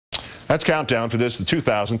That's countdown for this, the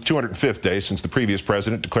 2,205th day since the previous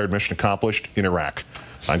president declared mission accomplished in Iraq.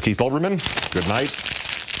 I'm Keith Olbermann. Good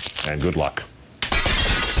night and good luck.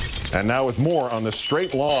 And now with more on the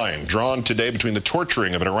straight line drawn today between the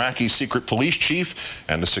torturing of an Iraqi secret police chief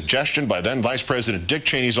and the suggestion by then Vice President Dick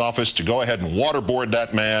Cheney's office to go ahead and waterboard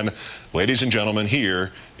that man. Ladies and gentlemen,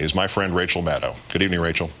 here is my friend Rachel Maddow. Good evening,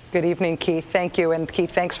 Rachel. Good evening, Keith. Thank you. And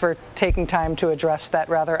Keith, thanks for taking time to address that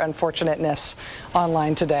rather unfortunateness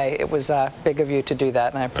online today. It was big of you to do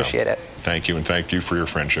that, and I appreciate it. Thank you, and thank you for your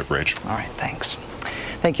friendship, Rachel. All right, thanks.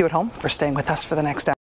 Thank you at home for staying with us for the next hour.